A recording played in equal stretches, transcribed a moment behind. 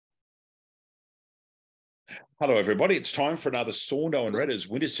Hello, everybody. It's time for another Saundo and Redden's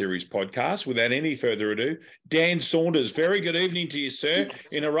Winter Series podcast. Without any further ado, Dan Saunders. Very good evening to you, sir,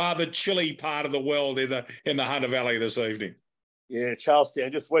 in a rather chilly part of the world in the Hunter Valley this evening. Yeah,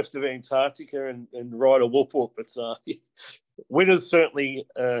 Charlestown, just west of Antarctica and right a whoop whoop. It's winter's certainly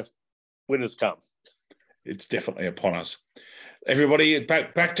winter's come. It's definitely upon us. Everybody,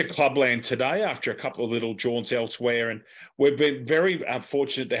 back to Clubland today after a couple of little jaunts elsewhere, and we've been very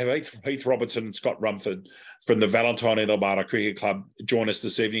fortunate to have Heath Robertson and Scott Rumford from the Valentine Eleebana Cricket Club join us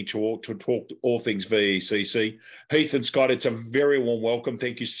this evening to talk all things VECC. Heath and Scott, it's a very warm welcome.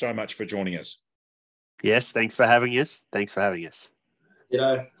 Thank you so much for joining us. Yes, thanks for having us.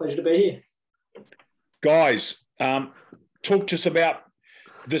 Pleasure to be here. Guys, talk to us about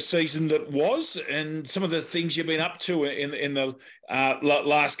the season that was and some of the things you've been up to in the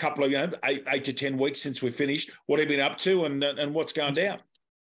last couple of 8 to 10 weeks since we finished. What have you been up to and what's going down?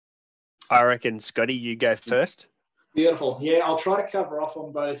 I reckon, Scotty, you go first. Beautiful. Yeah, I'll try to cover off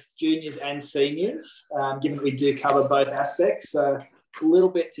on both juniors and seniors, given that we do cover both aspects. So a little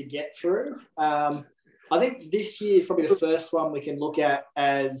bit to get through. I think this year is probably the first one we can look at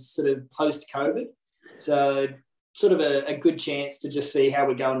as sort of post-COVID. So sort of a good chance to just see how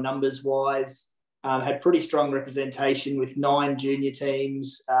we're going numbers-wise. Had pretty strong representation with 9 junior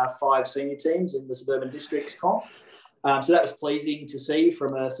teams, 5 senior teams in the Suburban Districts comp. So that was pleasing to see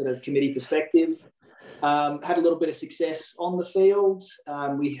from a sort of committee perspective. Had a little bit of success on the field.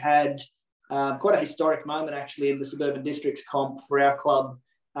 We had quite a historic moment, actually, in the Suburban Districts comp for our club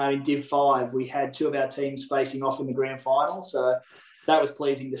in Div 5. We had 2 of our teams facing off in the grand final. So that was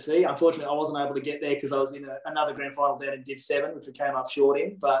pleasing to see. Unfortunately, I wasn't able to get there because I was in another grand final down in Div 7, which we came up short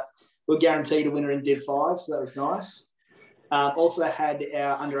in, but we're guaranteed a winner in Div 5, so that was nice. Also had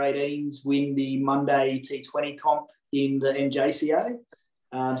our under-18s win the Monday T20 comp in the NJCA.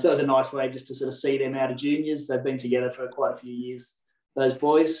 So that was a nice way just to sort of see them out of juniors. They've been together for quite a few years, those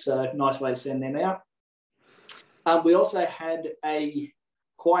boys, so nice way to send them out. We also had a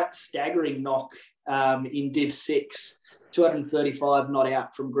quite staggering knock in Div 6, 235 not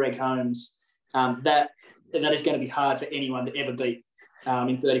out from Greg Holmes. That is going to be hard for anyone to ever beat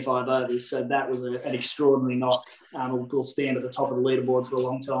in 35 overs. So that was an extraordinary knock. We'll stand at the top of the leaderboard for a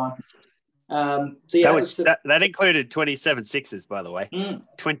long time. So yeah, that included 27 sixes, by the way.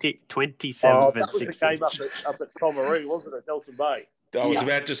 27 that sixes. Was the game up at Tomaree, wasn't it, Nelson Bay? I was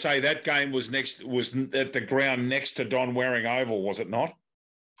about to say that game was at the ground next to Don Waring Oval, was it not?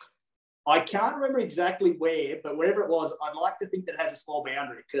 I can't remember exactly where, but wherever it was, I'd like to think that it has a small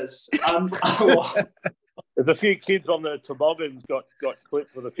boundary because there's a few kids on the toboggans got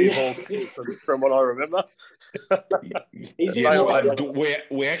clipped with a few balls from what I remember.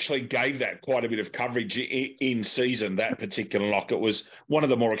 We actually gave that quite a bit of coverage in season, that particular knock. It was one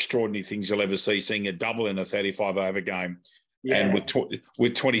of the more extraordinary things you'll ever see, seeing a double in a 35-over game and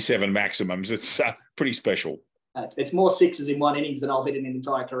with 27 maximums. It's pretty special. It's more sixes in one innings than I'll hit in an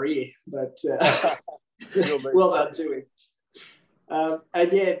entire career, but well done to him.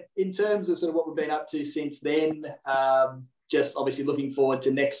 And yeah, in terms of sort of what we've been up to since then, just obviously looking forward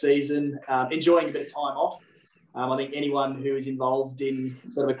to next season, enjoying a bit of time off. I think anyone who is involved in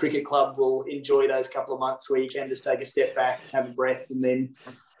sort of a cricket club will enjoy those couple of months where you can just take a step back, have a breath, and then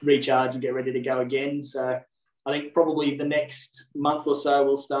recharge and get ready to go again. So I think probably the next month or so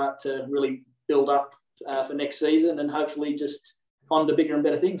we'll start to really build up for next season and hopefully just on to bigger and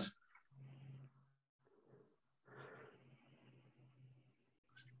better things.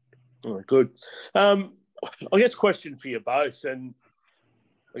 Oh, good. I guess question for you both, and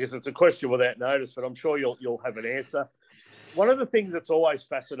I guess it's a question without notice, but I'm sure you'll have an answer. One of the things that's always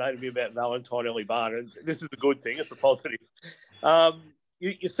fascinated me about Valentine Eleebana, and this is a good thing, it's a positive,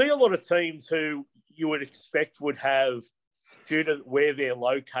 you see a lot of teams who you would expect would have, due to where they're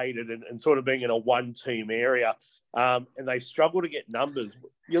located and sort of being in a one-team area, and they struggle to get numbers.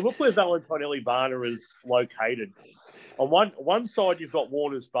 You look where Valentine Eleebana is located. On one side, you've got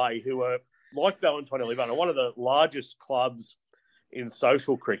Warners Bay, who are, like Valentine Eleebana, one of the largest clubs in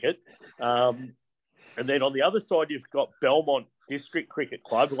social cricket. And then on the other side, you've got Belmont District Cricket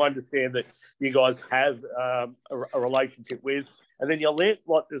Club, who I understand that you guys have a relationship with. And then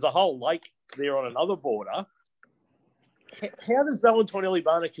there's a whole lake there on another border. How does Valentine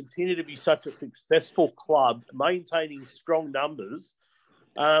Eleebana continue to be such a successful club, maintaining strong numbers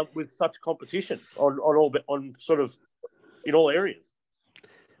with such competition on sort of in all areas?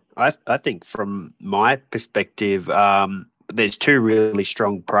 I think from my perspective, there's 2 really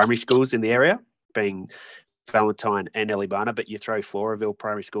strong primary schools in the area, being Valentine and Eleebana, but you throw Floraville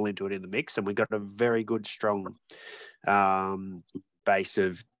Primary School into it in the mix, and we've got a very good, strong base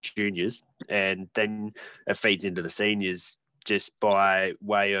of juniors. and then it feeds into the seniors just by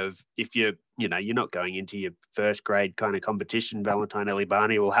way of, if you're not going into your first grade kind of competition, Valentine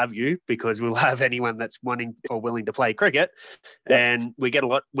Eleebana will have you, because we'll have anyone that's wanting or willing to play cricket. Yep. And we get a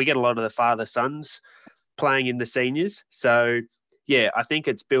lot of the father sons playing in the seniors. So yeah, I think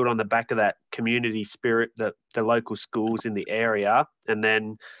it's built on the back of that community spirit, that the local schools in the area, and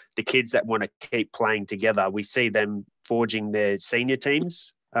then the kids that want to keep playing together. We see them forging their senior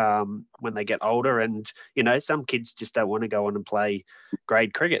teams when they get older, and some kids just don't want to go on and play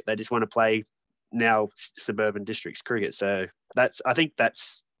grade cricket. They just want to play now suburban districts cricket. So I think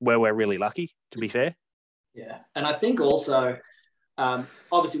that's where we're really lucky, to be fair. Yeah, and I think also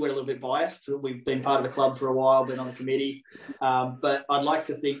obviously we're a little bit biased. We've been part of the club for a while, been on the committee, but I'd like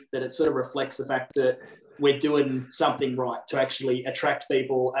to think that it sort of reflects the fact that we're doing something right to actually attract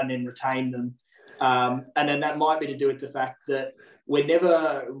people and then retain them. And then that might be to do with the fact that we're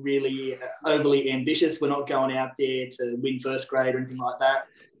never really overly ambitious. We're not going out there to win first grade or anything like that.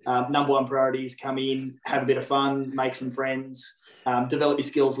 Number one priority is come in, have a bit of fun, make some friends, develop your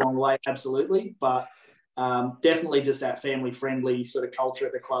skills along the way, absolutely. But definitely just that family-friendly sort of culture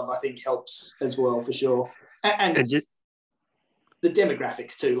at the club, I think, helps as well, for sure. And the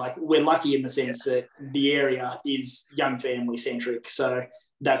demographics too. Like, we're lucky in the sense that the area is young family-centric. So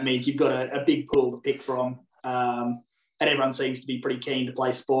that means you've got a big pool to pick from. And everyone seems to be pretty keen to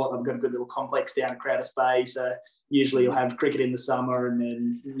play sport. I've got a good little complex down at Crowders Bay. So usually you'll have cricket in the summer and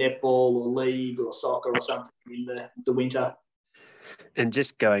then netball or league or soccer or something in the winter. And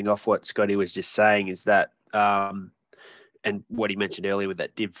just going off what Scotty was just saying is that, and what he mentioned earlier with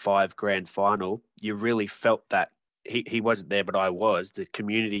that Div 5 grand final, you really felt that he wasn't there, but I was. The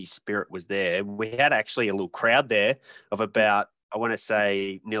community spirit was there. We had actually a little crowd there of about, I want to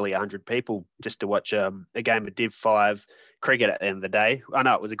say, nearly 100 people just to watch a game of Div 5 cricket at the end of the day. I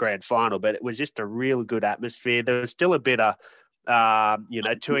know it was a grand final, but it was just a real good atmosphere. There was still a bit of,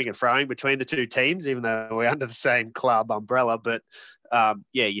 toing and froing between the two teams, even though we're under the same club umbrella. But,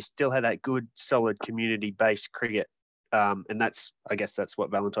 you still had that good, solid community-based cricket. And I guess that's what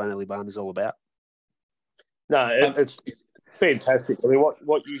Valentine Eleebana is all about. No, it's fantastic. I mean,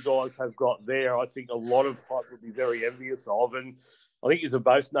 what you guys have got there, I think a lot of clubs would be very envious of. And I think you've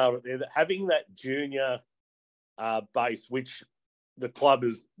both nailed it there, that having that junior base, which the club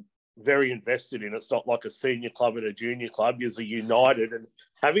is very invested in. It's not like a senior club and a junior club. You're united. And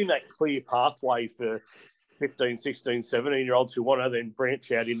having that clear pathway for 15, 16, 17-year-olds who want to then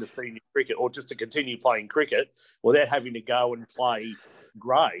branch out into senior cricket or just to continue playing cricket without having to go and play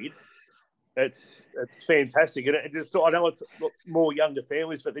grade, it's fantastic. And it just, I know it's more younger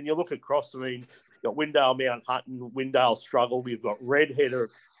families, but then you look across, I mean, you've got Windale, Mount Hutton, Windale struggled. You've got Redhead are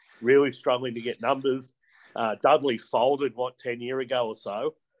really struggling to get numbers. Dudley folded, 10 years ago or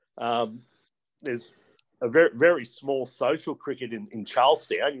so. There's a very, very small social cricket in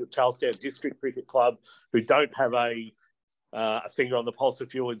Charlestown. You've got Charlestown District Cricket Club, who don't have a finger on the pulse of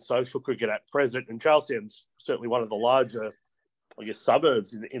fuel in social cricket at present. And Charlestown's certainly one of the larger, I guess,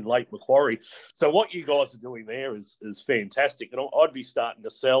 suburbs in Lake Macquarie. So what you guys are doing there is fantastic. And I'd be starting to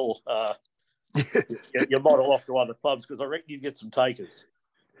sell your model off to other clubs, because I reckon you'd get some takers.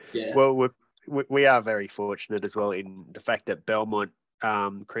 Yeah. Well, we are very fortunate as well in the fact that Belmont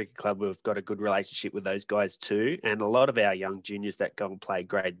Cricket Club, we've got a good relationship with those guys too. And a lot of our young juniors that go and play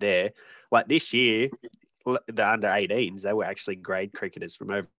grade there, like this year, the under 18s, they were actually grade cricketers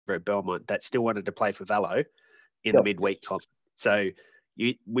from over at Belmont that still wanted to play for Valo in the midweek comp. So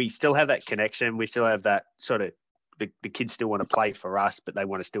we still have that connection. We still have that sort of, the kids still want to play for us, but they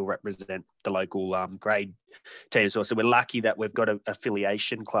want to still represent the local grade team as well. So we're lucky that we've got an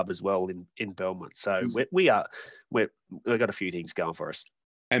affiliation club as well in Belmont. So we've got a few things going for us.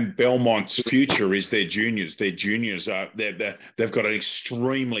 And Belmont's future is their juniors. Their juniors they've got an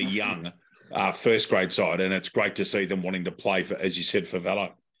extremely young first grade side, and it's great to see them wanting to play for, as you said, for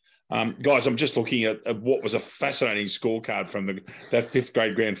Valo. Guys, I'm just looking at what was a fascinating scorecard from that fifth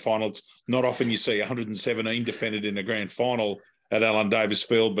grade grand final. It's not often you see 117 defended in a grand final at Allan Davis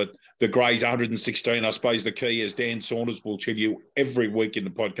Field, but the Greys 116. I suppose the key, as Dan Saunders will tell you every week in the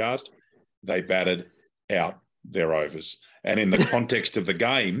podcast, they batted out their overs. And in the context of the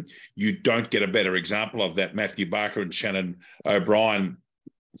game, you don't get a better example of that. Matthew Barker and Shannon O'Brien,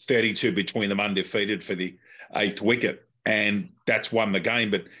 32 between them, undefeated for the 8th wicket. And that's won the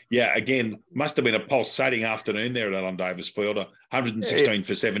game. But, yeah, again, must have been a pulsating afternoon there at Allan Davis Field. 116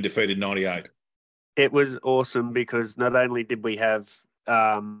 for 7, defeated 98. It was awesome because not only did we have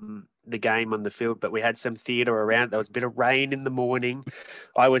the game on the field, but we had some theatre around. There was a bit of rain in the morning.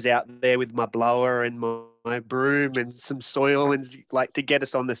 I was out there with my blower and my broom and some soil and like to get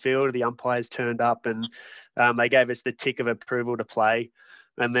us on the field. The umpires turned up and they gave us the tick of approval to play.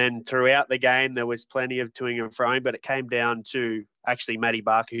 And then throughout the game, there was plenty of toing and froing, but it came down to actually Matty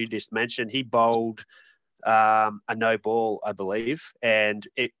Barker, who you just mentioned. He bowled a no ball, I believe, and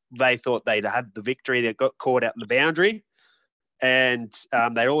they thought they'd had the victory. They got caught out in the boundary, and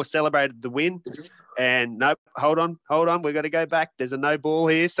they all celebrated the win. And nope, hold on, we've got to go back. There's a no ball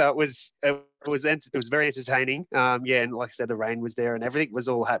here, so it was very entertaining. And like I said, the rain was there and everything was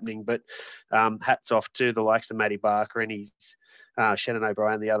all happening. But hats off to the likes of Matty Barker and his Shannon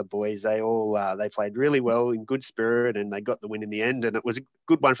O'Brien, the other boys. They all they played really well in good spirit, and they got the win in the end. And it was a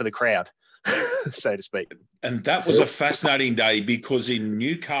good one for the crowd, so to speak. And that was a fascinating day because in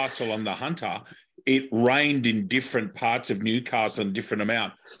Newcastle on the Hunter, it rained in different parts of Newcastle in different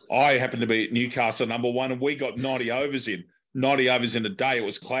amount. I happened to be at Newcastle #1, and we got 90 overs in. 90 overs in a day. It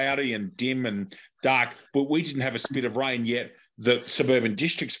was cloudy and dim and dark, but we didn't have a spit of rain yet. The Suburban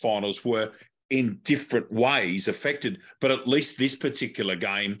Districts finals were in different ways affected, but at least this particular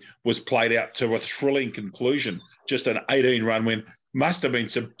game was played out to a thrilling conclusion. Just an 18-run win. Must have been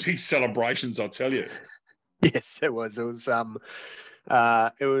some big celebrations, I'll tell you. Yes, it was. It was some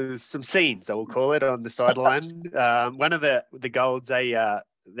scenes, I will call it, on the sideline. One of the Golds,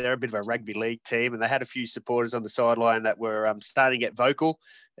 they're a bit of a rugby league team, and they had a few supporters on the sideline that were starting to get vocal,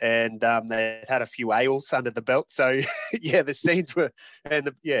 and they had a few ales under the belt. So, yeah, the scenes were, they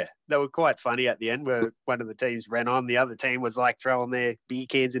were quite funny at the end where one of the teams ran on. The other team was like throwing their beer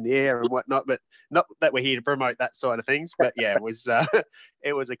cans in the air and whatnot, but not that we're here to promote that side of things. But, yeah,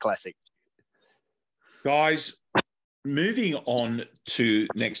 it was a classic. Guys, moving on to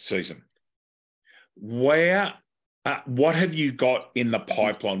next season, what have you got in the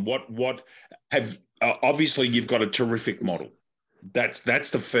pipeline? What have obviously you've got a terrific model. That's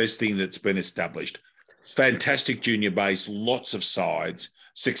the first thing that's been established. Fantastic junior base, lots of sides,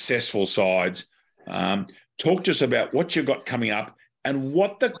 successful sides. Talk to us about what you've got coming up and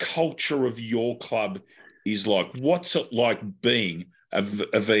what the culture of your club is like. What's it like being a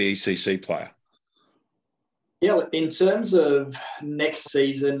VECC player? Yeah, in terms of next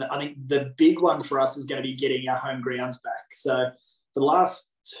season, I think the big one for us is going to be getting our home grounds back. So for the last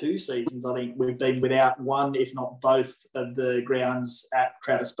 2 seasons, I think we've been without one, if not both, of the grounds at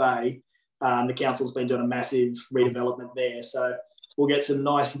Crowders Bay. The council's been doing a massive redevelopment there. So we'll get some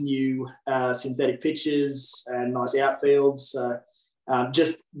nice new synthetic pitches and nice outfields. So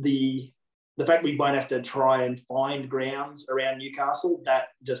just the fact we won't have to try and find grounds around Newcastle, that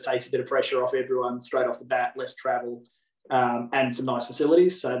just takes a bit of pressure off everyone straight off the bat, less travel, and some nice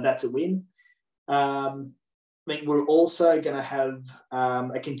facilities. So that's a win. I think we're also going to have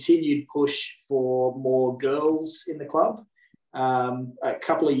a continued push for more girls in the club. A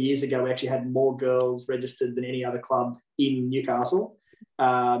couple of years ago, we actually had more girls registered than any other club in Newcastle.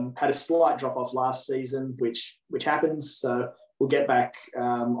 Had a slight drop-off last season, which happens. So we'll get back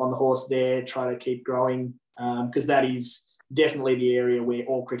on the horse there, try to keep growing, because that is definitely the area where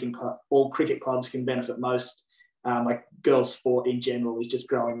all cricket clubs can benefit most. Like girls' sport in general is just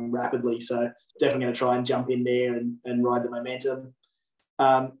growing rapidly. So definitely going to try and jump in there and ride the momentum.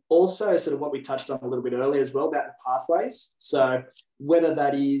 Also, sort of what we touched on a little bit earlier as well about the pathways. So whether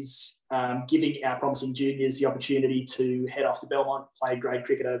that is giving our promising juniors the opportunity to head off to Belmont, play grade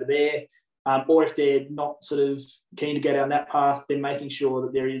cricket over there, or if they're not sort of keen to go down that path, then making sure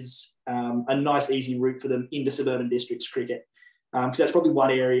that there is a nice, easy route for them into Suburban Districts cricket. Because that's probably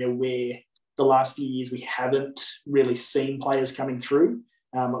one area where the last few years we haven't really seen players coming through.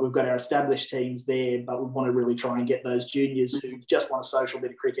 We've got our established teams there, but we want to really try and get those juniors who just want a social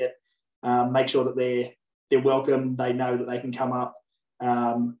bit of cricket, make sure that they're welcome, they know that they can come up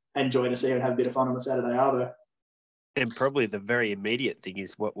and join us there and have a bit of fun on a Saturday arvo. And probably the very immediate thing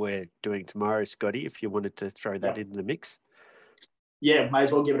is what we're doing tomorrow, Scotty, if you wanted to throw that in the mix. Yeah, may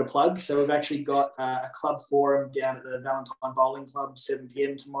as well give it a plug. So we've actually got a club forum down at the Valentine Bowling Club, 7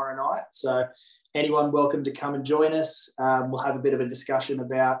 p.m. tomorrow night. So anyone welcome to come and join us. We'll have a bit of a discussion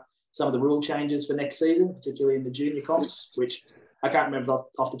about some of the rule changes for next season, particularly in the junior comps, which I can't remember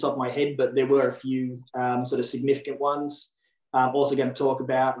off the top of my head, but there were a few sort of significant ones. Also going to talk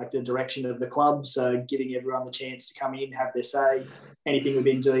about like the direction of the club, so giving everyone the chance to come in, have their say, anything we've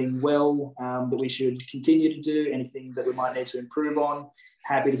been doing well that we should continue to do, anything that we might need to improve on.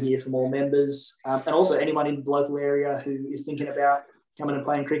 Happy to hear from all members. And also anyone in the local area who is thinking about coming and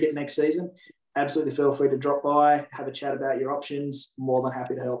playing cricket next season, absolutely feel free to drop by, have a chat about your options. More than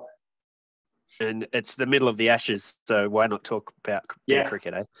happy to help. And it's the middle of the Ashes, so why not talk about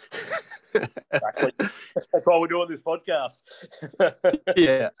cricket, eh? Exactly. That's why we're doing this podcast.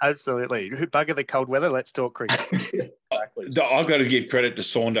 Yeah, absolutely. Bugger the cold weather. Let's talk cricket. Exactly. I've got to give credit to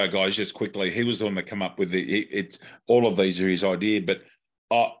Saundo, guys, just quickly. He was the one that come up with it. All of these are his idea, but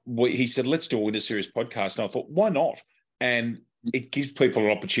he said, let's do a Winter Series podcast. And I thought, why not? And it gives people an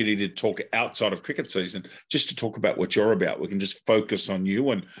opportunity to talk outside of cricket season, just to talk about what you're about. We can just focus on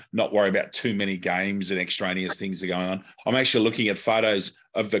you and not worry about too many games and extraneous things that are going on. I'm actually looking at photos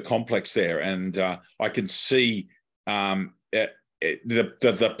of the complex there, and I can see the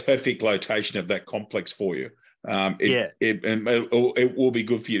perfect location of that complex for you. It will be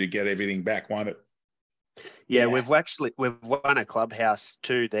good for you to get everything back, won't it? Yeah, we've won a clubhouse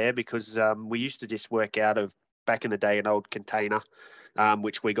too there, because we used to just work out of, back in the day, an old container,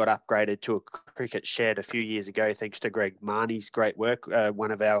 which we got upgraded to a cricket shed a few years ago, thanks to Greg Marnie's great work, one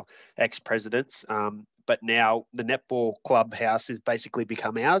of our ex-presidents. But now the netball clubhouse has basically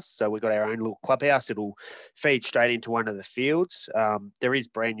become ours. So we've got our own little clubhouse. It'll feed straight into one of the fields. There is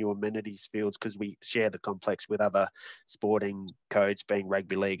brand new amenities fields because we share the complex with other sporting codes, being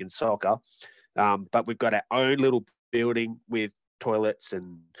rugby league and soccer. But we've got our own little building with toilets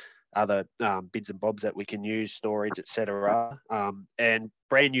and other bits and bobs that we can use, storage, etc. And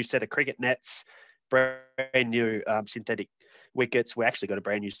brand new set of cricket nets, brand new synthetic wickets. We actually got a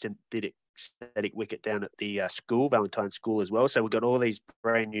brand new synthetic wicket down at the school, Valentine School, as well. So we've got all these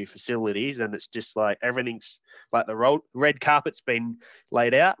brand new facilities, and it's just like everything's like the red carpet's been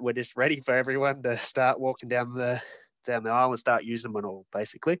laid out. We're just ready for everyone to start walking down the aisle and start using them all,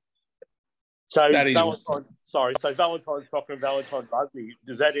 basically. So Valentine soccer and Valentine rugby,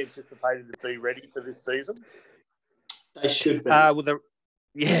 does that anticipated to be ready for this season? They should be.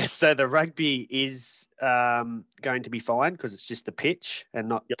 So the rugby is going to be fine because it's just the pitch and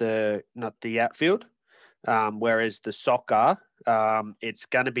not the outfield. Whereas the soccer, it's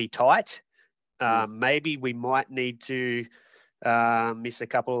going to be tight. Maybe we might need to miss a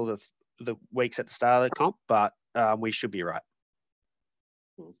couple of the weeks at the start of the comp, but we should be right.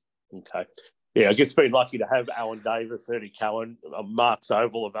 Okay. Yeah, I guess been lucky to have Alan Davis, Ernie Cowan, Mark's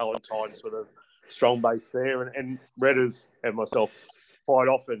Oval, a Valentine sort of strong base there, and Redders and myself quite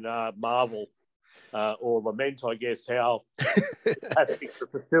often marvel or lament, I guess, how fantastic the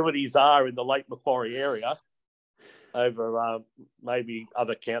facilities are in the Lake Macquarie area over maybe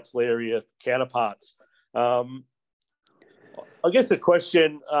other council area counterparts. I guess the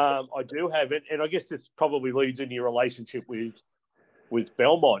question I do have, and I guess this probably leads into your relationship with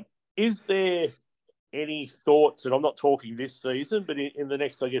Belmont. Is there any thoughts, and I'm not talking this season, but in the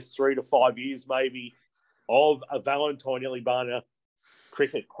next, I guess, 3 to 5 years maybe, of a Valentine Eleebana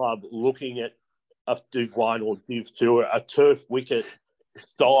Cricket Club looking at a Div 1 or Div 2, a turf wicket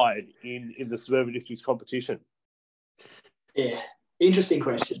side in the Suburban Districts competition? Yeah, interesting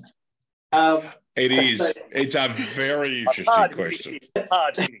question. It is. It's a very interesting question.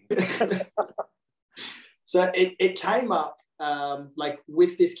 So it came up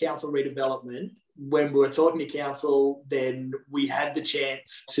with this council redevelopment. When we were talking to council, then we had the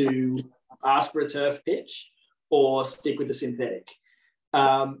chance to ask for a turf pitch or stick with the synthetic.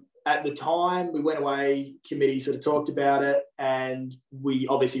 At the time, we went away, committee sort of talked about it, and we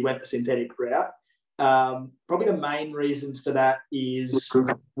obviously went the synthetic route. Probably the main reasons for that is,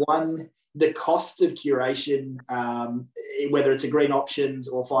 one, the cost of curation, whether it's a green options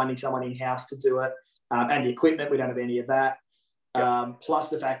or finding someone in-house to do it, and the equipment, we don't have any of that. Plus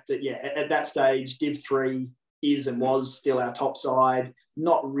the fact that, at that stage, Div 3 is and was still our top side.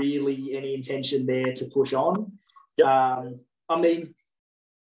 Not really any intention there to push on. I mean,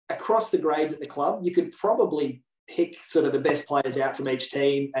 across the grades at the club, you could probably pick sort of the best players out from each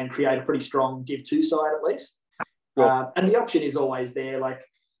team and create a pretty strong Div 2 side at least. Sure. And the option is always there. Like,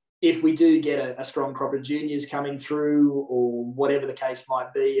 if we do get a strong crop of juniors coming through or whatever the case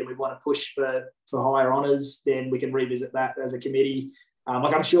might be, and we want to push for higher honours, then we can revisit that as a committee.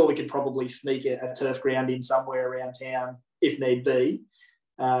 I'm sure we could probably sneak a turf ground in somewhere around town if need be.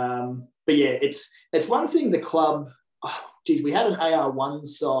 But yeah, it's one thing the club, we had an AR1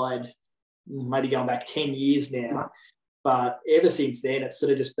 side maybe going back 10 years now, but ever since then, it's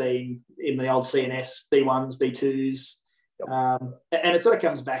sort of just been in the old CNS, B1s, B2s. And it sort of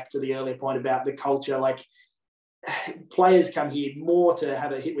comes back to the earlier point about the culture. Like, players come here more to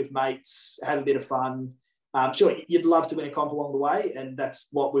have a hit with mates, have a bit of fun. Sure, you'd love to win a comp along the way, and that's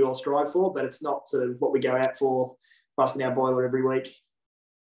what we all strive for, but it's not sort of what we go out for, busting our boiler every week.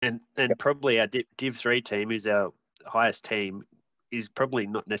 And probably our Div 3 team, who's our highest team, is probably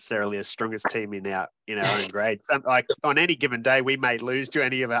not necessarily as strong as team in our own grade. So, like, on any given day, we may lose to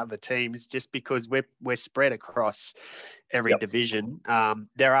any of our other teams just because we're spread across every division.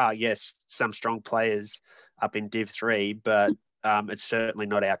 There are, yes, some strong players up in Div 3, but it's certainly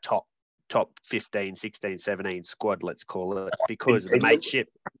not our top 15, 16, 17 squad, let's call it, because of the mateship.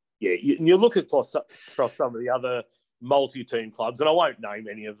 Yeah, you look across some of the other multi-team clubs, and I won't name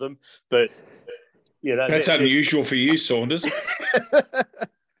any of them, but, you know... That's unusual for you, Saunders.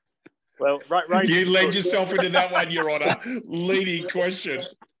 Well, you led yourself into that one, Your Honour. Leading question.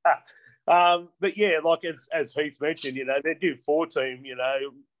 But yeah, like as Heath mentioned, you know, their Div 4 team, you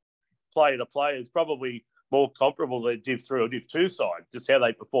know, player to player is probably more comparable to Div 3 or Div 2 side, just how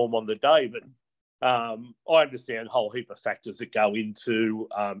they perform on the day. But I understand a whole heap of factors that go into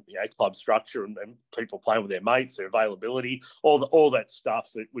you know, club structure and people playing with their mates, their availability, all that stuff.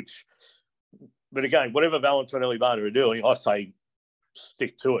 But again, whatever Valentine Eleebana are doing, I say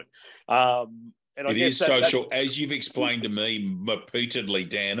stick to it. And I guess social, as you've explained to me repeatedly,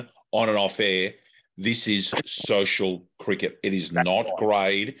 Dan, on and off air. This is social cricket. It is not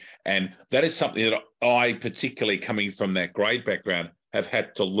grade, and that is something that I, particularly coming from that grade background, have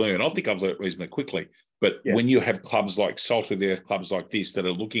had to learn. I think I've learned reasonably quickly. But when you have clubs like Salter, there clubs like this that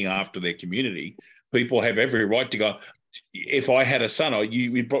are looking after their community, people have every right to go. If I had a son,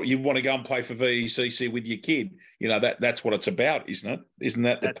 you want to go and play for VECC with your kid. You know that's what it's about, isn't it? Isn't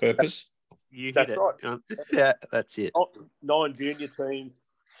that the purpose? You hit that's it. Right. Yeah, that's it. 9 junior teams,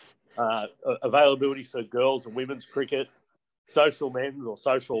 availability for girls and women's cricket, social men's or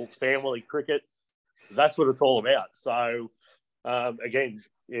social family cricket. That's what it's all about. So, again,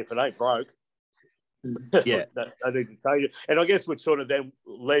 if it ain't broke, yeah, I need to tell you. And I guess which sort of then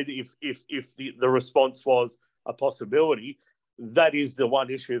led, if the response was a possibility, that is the one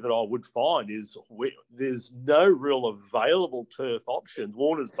issue that I would find is there's no real available turf options.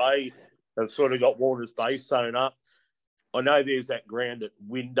 Warners Bay have sort of got Warners Bay sewn up. I know there's that ground at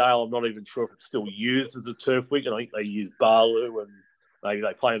Windale. I'm not even sure if it's still used as a turf wicket. I think they use Barloo and maybe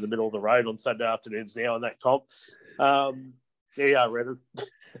they play in the middle of the road on Saturday afternoons now in that comp. Yeah, Redden.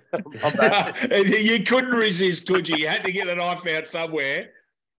 I'm back. You couldn't resist, could you? You had to get the knife out somewhere.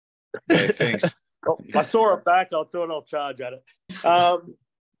 Yeah, thanks. I saw it back. I thought I'll charge at it.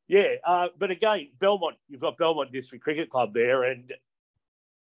 But again, Belmont, you've got Belmont District Cricket Club there, and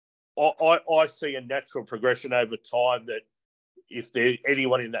I see a natural progression over time that if there's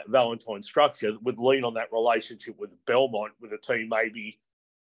anyone in that Valentine structure would lean on that relationship with Belmont, with a team maybe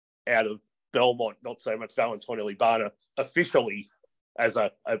out of Belmont, not so much Valentine Eleebana, officially as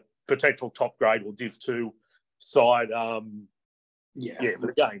a potential top grade or Div 2 side. But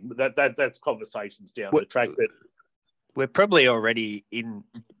again, that's conversations down the track. But we're probably already in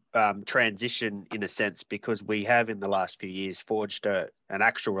transition in a sense, because we have in the last few years forged an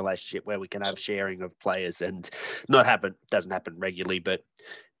actual relationship where we can have sharing of players, and doesn't happen regularly, but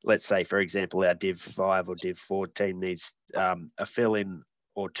let's say, for example, our Div 5 or Div 4 team needs a fill-in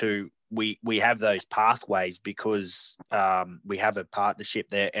or two. We have those pathways because we have a partnership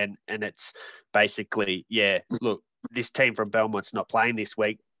there, and it's basically, look, this team from Belmont's not playing this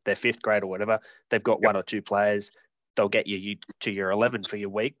week. They're 5th grade or whatever. They've got one or two players. They'll get you to your 11 for your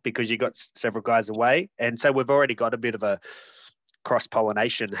week because you got several guys away. And so we've already got a bit of a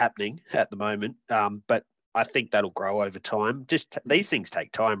cross-pollination happening at the moment. But I think that'll grow over time. Just these things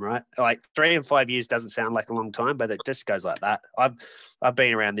take time, right? Like 3 and 5 years doesn't sound like a long time, but it just goes like that. I've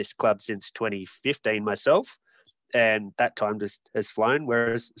been around this club since 2015 myself, and that time just has flown,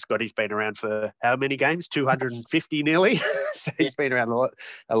 whereas Scotty's been around for how many games? 250 nearly. So he's been around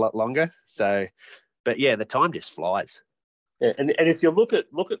a lot longer. So, but yeah, the time just flies. Yeah, and if you look at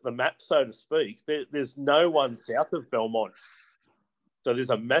the map, so to speak, there's no one south of Belmont. So there's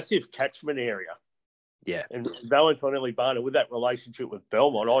a massive catchment area. Yeah. And Valentine Eleebana, with that relationship with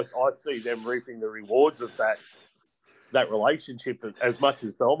Belmont, I see them reaping the rewards of that relationship as much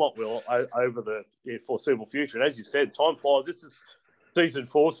as Belmont will over the foreseeable future. And as you said, time flies. This is season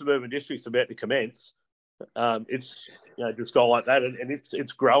 4, Suburban District's about to commence. It's just gone like that, and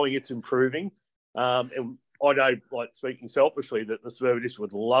it's growing, it's improving. And I know, like, speaking selfishly, that the Suburban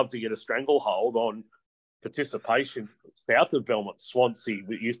District would love to get a stranglehold on participation south of Belmont. Swansea,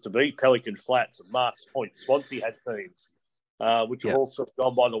 it used to be Pelican Flats and Marks Point. Swansea had teams, which have also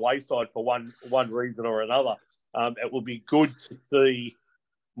gone by the wayside for one reason or another. It will be good to see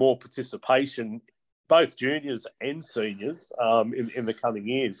more participation, both juniors and seniors, in the coming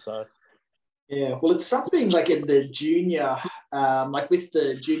years. So. Yeah, well, it's something like in the junior, like with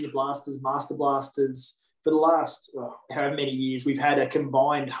the junior blasters, master blasters, for the last however many years, we've had a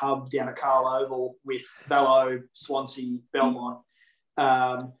combined hub down at Carl Oval with Velo, Swansea, Belmont.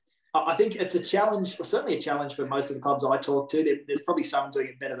 I think it's a challenge, or certainly a challenge for most of the clubs I talk to. There's probably some doing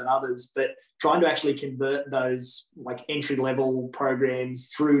it better than others, but trying to actually convert those like entry-level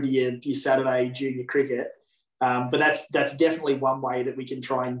programs through to your Saturday junior cricket. But that's definitely one way that we can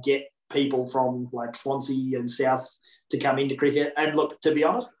try and get people from like Swansea and South to come into cricket. And look, to be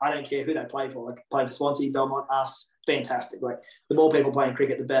honest, I don't care who they play for. Like play for Swansea, Belmont, us, fantastic. Like the more people playing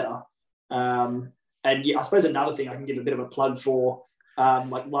cricket, the better. And yeah, I suppose another thing I can give a bit of a plug for,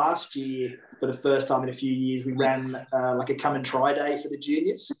 like last year, for the first time in a few years, we ran like a come and try day for the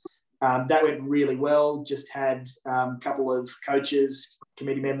juniors. That went really well. Just had a couple of coaches,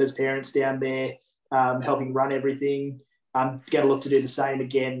 committee members, parents down there helping run everything. I'm going to look to do the same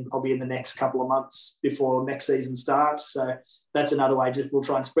again, probably in the next couple of months before next season starts. So that's another way. Just we'll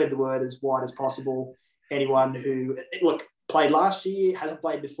try and spread the word as wide as possible. Anyone who played last year, hasn't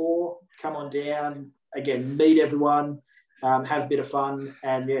played before, come on down again, meet everyone, have a bit of fun,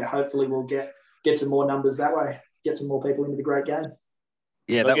 and yeah, hopefully we'll get some more numbers that way. Get some more people into the great game.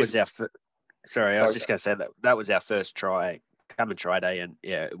 Yeah, that was our. Sorry, I was just going to say that was our first come and try day, and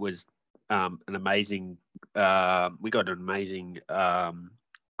yeah, it was an amazing. We got an amazing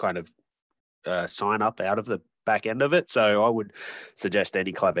kind of sign up out of the back end of it. So I would suggest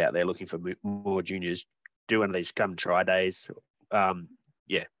any club out there looking for more juniors, do one of these come and try days.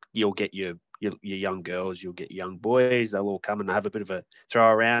 Yeah, you'll get your young girls, you'll get young boys. They'll all come and have a bit of a throw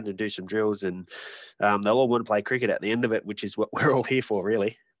around and do some drills, and they'll all want to play cricket at the end of it, which is what we're all here for,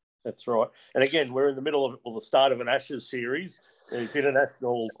 really. That's right. And again, we're in the middle of the start of an Ashes series. There's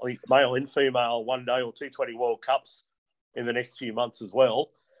international male and female one-day or T20 World Cups in the next few months as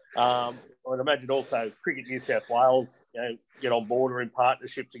well. I'd imagine also Cricket New South Wales, get on board or in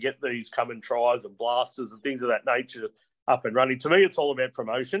partnership to get these come and tries and blasters and things of that nature up and running. To me, it's all about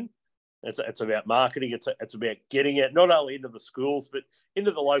promotion. It's about marketing. It's about getting it not only into the schools but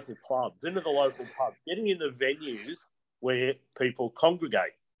into the local clubs, into the local pubs, getting in the venues where people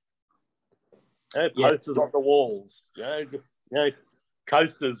congregate. Posters on the walls,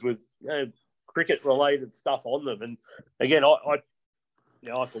 coasters with cricket-related stuff on them. And again, I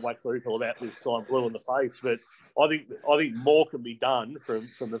can wax lyrical about this till I'm blue in the face, but I think more can be done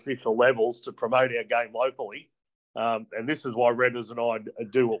from official levels to promote our game locally. And this is why Redders and I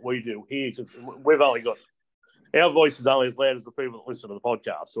do what we do here, because we've only got our voice is only as loud as the people that listen to the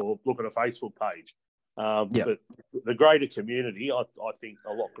podcast or look at a Facebook page. But the greater community, I think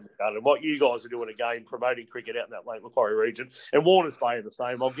a lot can be done. And what you guys are doing again, promoting cricket out in that Lake Macquarie region, and Warners Bay are the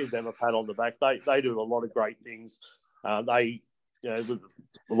same. I'll give them a pat on the back. They do a lot of great things. A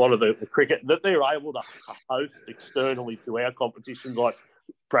lot of the cricket that they're able to host externally to our competitions like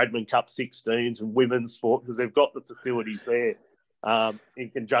Bradman Cup 16s and women's sport, because they've got the facilities there in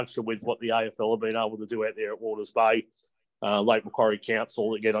conjunction with what the AFL have been able to do out there at Warners Bay. Lake Macquarie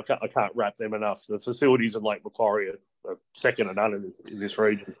Council, again, I can't wrap them enough. The facilities in Lake Macquarie are second to none in this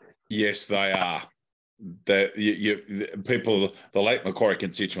region. Yes, they are. The people, the Lake Macquarie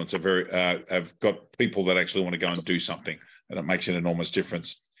constituents are have got people that actually want to go and do something, and it makes an enormous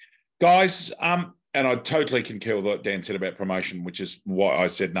difference. Guys, and I totally concur with what Dan said about promotion, which is why I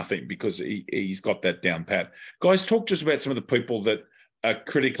said nothing, because he's got that down pat. Guys, talk to us about some of the people that are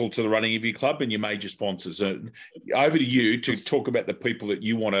critical to the running of your club and your major sponsors. Over to you to talk about the people that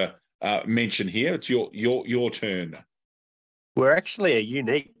you want to mention here. It's your turn. We're actually a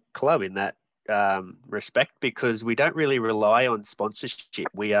unique club in that respect, because we don't really rely on sponsorship.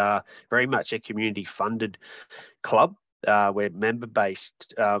 We are very much a community-funded club. We're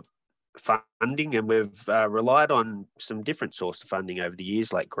member-based funding, and we've relied on some different sources of funding over the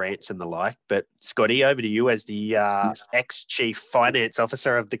years, like grants and the like. But Scotty, over to you as the ex-chief finance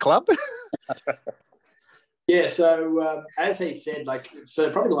officer of the club. Yeah, so as Heath said, like for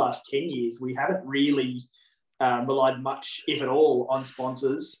probably the last 10 years, we haven't really relied much, if at all, on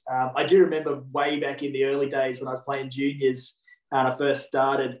sponsors. I do remember way back in the early days when I was playing juniors and I first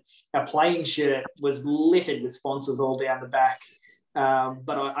started, our playing shirt was littered with sponsors all down the back.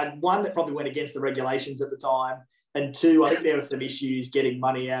 But one, that probably went against the regulations at the time, and two, I think there were some issues getting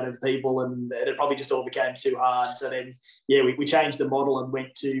money out of people, and it probably just all became too hard. So then, yeah, we changed the model and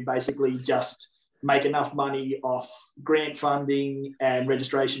went to basically just make enough money off grant funding and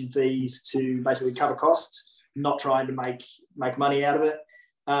registration fees to basically cover costs, not trying to make money out of it.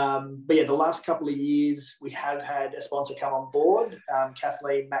 But yeah, the last couple of years, we have had a sponsor come on board,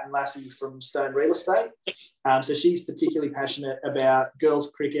 Kathleen Matt-Lassie from Stone Real Estate. So she's particularly passionate about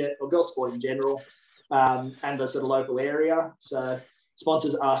girls cricket, or girls sport in general, and the sort of local area. So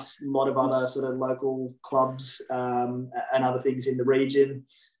sponsors us, a lot of other sort of local clubs and other things in the region.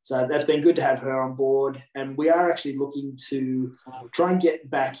 So that's been good to have her on board. And we are actually looking to try and get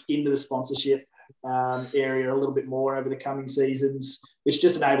back into the sponsorship area a little bit more over the coming seasons, which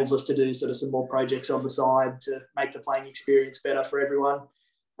just enables us to do sort of some more projects on the side to make the playing experience better for everyone.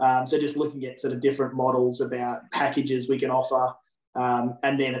 So just looking at sort of different models about packages we can offer.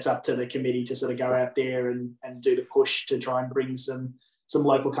 And then it's up to the committee to sort of go out there and do the push to try and bring some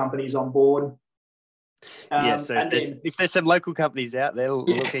local companies on board. So if there's some local companies out there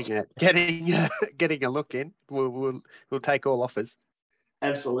looking at getting a look in, we'll take all offers.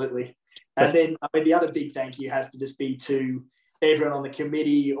 Absolutely. And then the other big thank you has to just be to everyone on the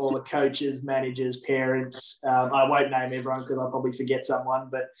committee, all the coaches, managers, parents. I won't name everyone because I'll probably forget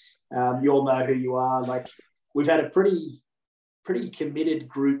someone, but you all know who you are. Like, we've had a pretty committed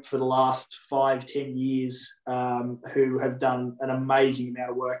group for the last 5-10 years who have done an amazing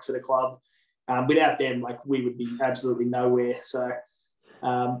amount of work for the club. Without them, like, we would be absolutely nowhere. So,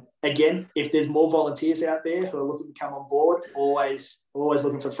 again, if there's more volunteers out there who are looking to come on board, always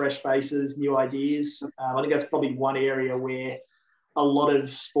looking for fresh faces, new ideas. I think that's probably one area where a lot of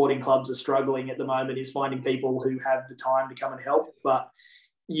sporting clubs are struggling at the moment, is finding people who have the time to come and help. But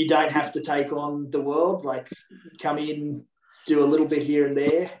you don't have to take on the world. Like, come in, do a little bit here and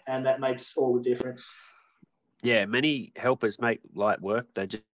there, and that makes all the difference. Yeah, many helpers make light work. They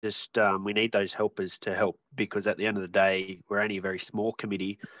just we need those helpers to help, because at the end of the day, we're only a very small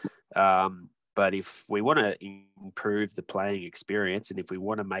committee. But if we want to improve the playing experience, and if we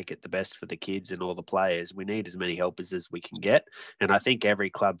want to make it the best for the kids and all the players, we need as many helpers as we can get. And I think every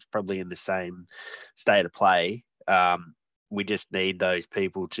club's probably in the same state of play. We just need those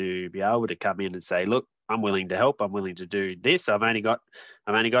people to be able to come in and say, look, I'm willing to help. I'm willing to do this. I've only got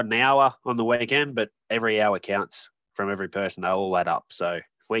an hour on the weekend, but every hour counts from every person. They'll all add up. So if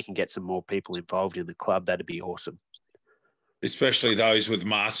we can get some more people involved in the club, that'd be awesome. Especially those with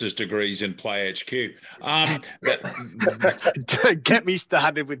master's degrees in Play HQ. Don't get me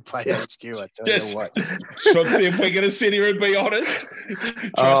started with Play HQ. I tell you what. So if we're going to sit here and be honest,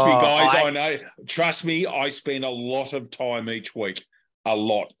 trust me, guys, I know. Trust me, I spend a lot of time each week. A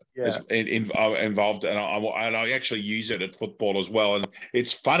lot involved, and I actually use it at football as well. And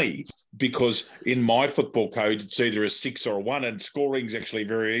it's funny because in my football code, it's either a 6 or a 1, and scoring's actually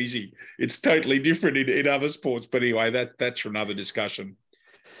very easy. It's totally different in other sports. But anyway, that's for another discussion.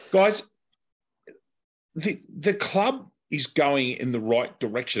 Guys, the club is going in the right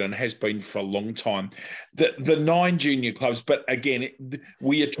direction and has been for a long time. The 9 junior clubs, but again,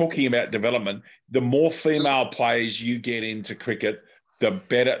 we are talking about development. The more female players you get into cricket, the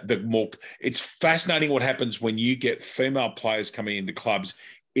better, the more. It's fascinating what happens when you get female players coming into clubs.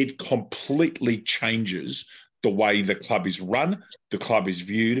 It completely changes the way the club is run, the club is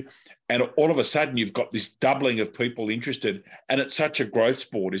viewed, and all of a sudden you've got this doubling of people interested, and it's such a growth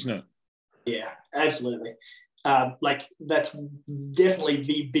sport, isn't it? Yeah, absolutely. That's definitely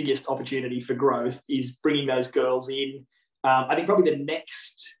the biggest opportunity for growth, is bringing those girls in. I think probably the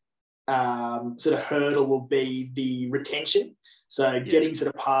next sort of hurdle will be the retention. So getting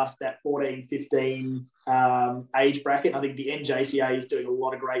sort of past that 14, 15 age bracket. I think the NJCA is doing a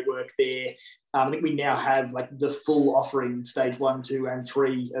lot of great work there. I think we now have like the full offering, stage 1, 2, and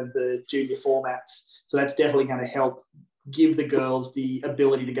 3 of the junior formats. So that's definitely going to help give the girls the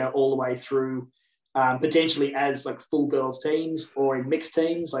ability to go all the way through, potentially as like full girls teams or in mixed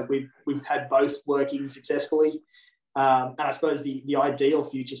teams. Like we've had both working successfully. And I suppose the ideal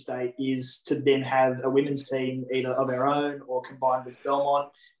future state is to then have a women's team either of our own or combined with Belmont,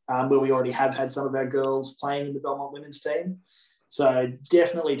 where we already have had some of our girls playing in the Belmont women's team. So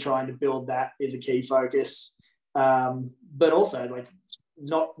definitely trying to build that is a key focus. But also like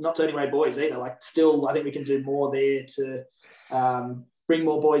not turning away boys either. Like still, I think we can do more there to bring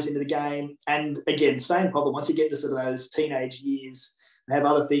more boys into the game. And again, same problem. Once you get to sort of those teenage years, they have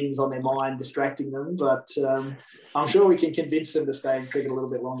other things on their mind distracting them. But I'm sure we can convince them to stay in cricket a little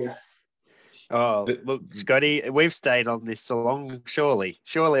bit longer. Oh, look, Scotty, we've stayed on this so long. Surely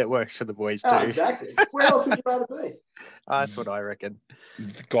it works for the boys too. Oh, exactly. Where else would you rather be? That's what I reckon.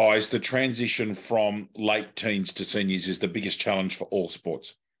 Guys, the transition from late teens to seniors is the biggest challenge for all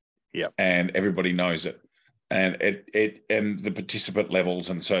sports. Yeah, and everybody knows it. And and the participant levels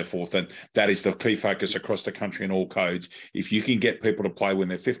and so forth. And that is the key focus across the country in all codes. If you can get people to play when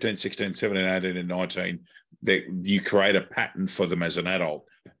they're 15, 16, 17, 18, and 19, you create a pattern for them as an adult.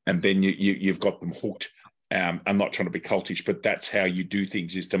 And then you've got them hooked. I'm not trying to be cultish, but that's how you do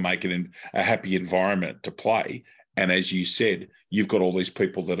things, is to make it a happy environment to play. And as you said, you've got all these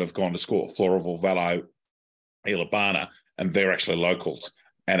people that have gone to school at Floraville, Valentine Eleebana, and they're actually locals.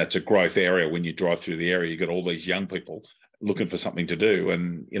 And it's a growth area. When you drive through the area, you got all these young people looking for something to do,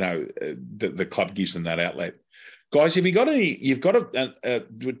 and the club gives them that outlet. Guys, have you got any? You've got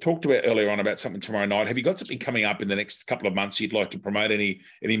we talked about earlier on about something tomorrow night. Have you got something coming up in the next couple of months you'd like to promote? Any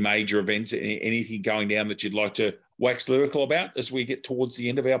major events? Anything going down that you'd like to wax lyrical about as we get towards the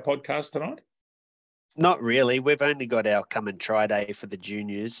end of our podcast tonight? Not really. We've only got our come and try day for the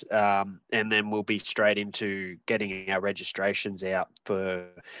juniors, and then we'll be straight into getting our registrations out for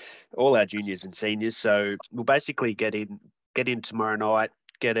all our juniors and seniors. So we'll basically get in tomorrow night,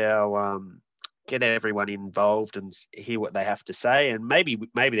 get everyone involved and hear what they have to say, and maybe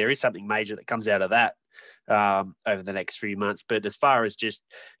there is something major that comes out of that over the next few months. But as far as just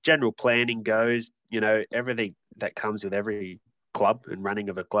general planning goes, everything that comes with every club and running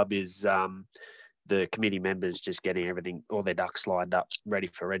of a club is the committee members just getting everything, all their ducks lined up, ready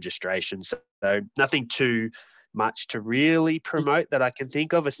for registration. So nothing too much to really promote that I can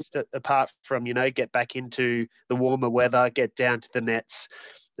think of, apart from, get back into the warmer weather, get down to the nets,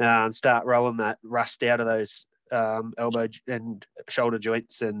 start rolling that rust out of those elbow and shoulder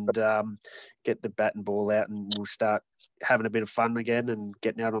joints, and get the bat and ball out, and we'll start having a bit of fun again and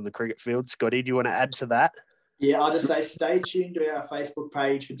getting out on the cricket field. Scotty, do you want to add to that? Yeah, I'll just say stay tuned to our Facebook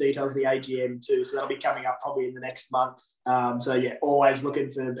page for details of the AGM too. So that'll be coming up probably in the next month. Always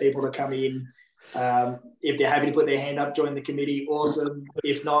looking for people to come in. If they're happy to put their hand up, join the committee, awesome.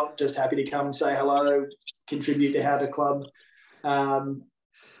 If not, just happy to come say hello, contribute to how the club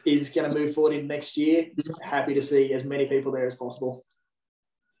is going to move forward in next year. Happy to see as many people there as possible.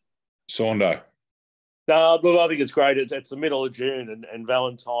 Saundo. No, look, I think it's great. It's the middle of June, and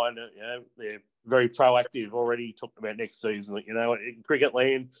Valentine, they're very proactive already, talking about next season. In cricket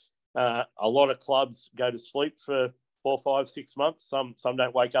land, a lot of clubs go to sleep for 4, 5, 6 months. Some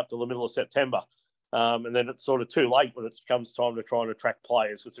don't wake up till the middle of September. And then it's sort of too late when it comes time to try and attract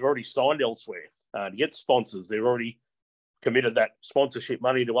players, because they've already signed elsewhere to get sponsors. They've already committed that sponsorship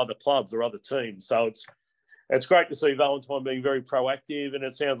money to other clubs or other teams. So it's great to see Valentine being very proactive, and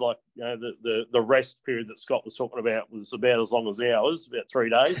it sounds like the rest period that Scott was talking about was about as long as ours, about 3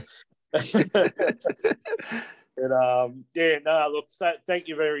 days. Thank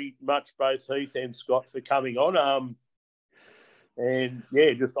you very much, both Heath and Scott, for coming on.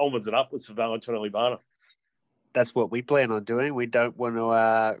 Just onwards and upwards for Valentine Eleebana. That's what we plan on doing. We don't want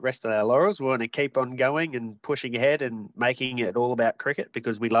to rest on our laurels. We want to keep on going and pushing ahead and making it all about cricket,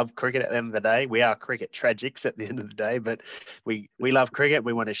 because we love cricket at the end of the day. We are cricket tragics at the end of the day, but we love cricket.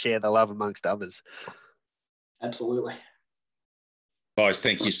 We want to share the love amongst others. Absolutely. Guys,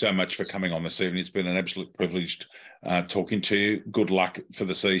 thank you so much for coming on this evening. It's been an absolute privilege talking to you. Good luck for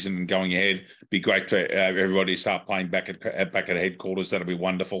the season and going ahead. Be great for everybody to start playing back at headquarters. That'll be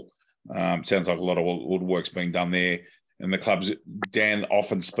wonderful. Sounds like a lot of work's being done there. And the clubs, Dan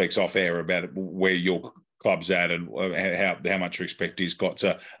often speaks off air about where your club's at and how much respect he's got.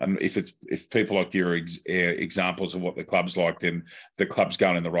 So if people like your examples of what the club's like, then the club's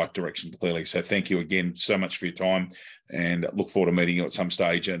going in the right direction clearly. So thank you again so much for your time, and look forward to meeting you at some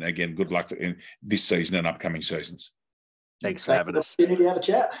stage. And again, good luck in this season and upcoming seasons. Thanks for having us. Have a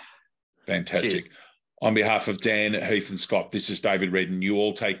chat. Fantastic. Cheers. On behalf of Dan, Heath and Scott, this is David Redden. You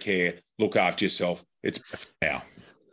all take care. Look after yourself. It's now.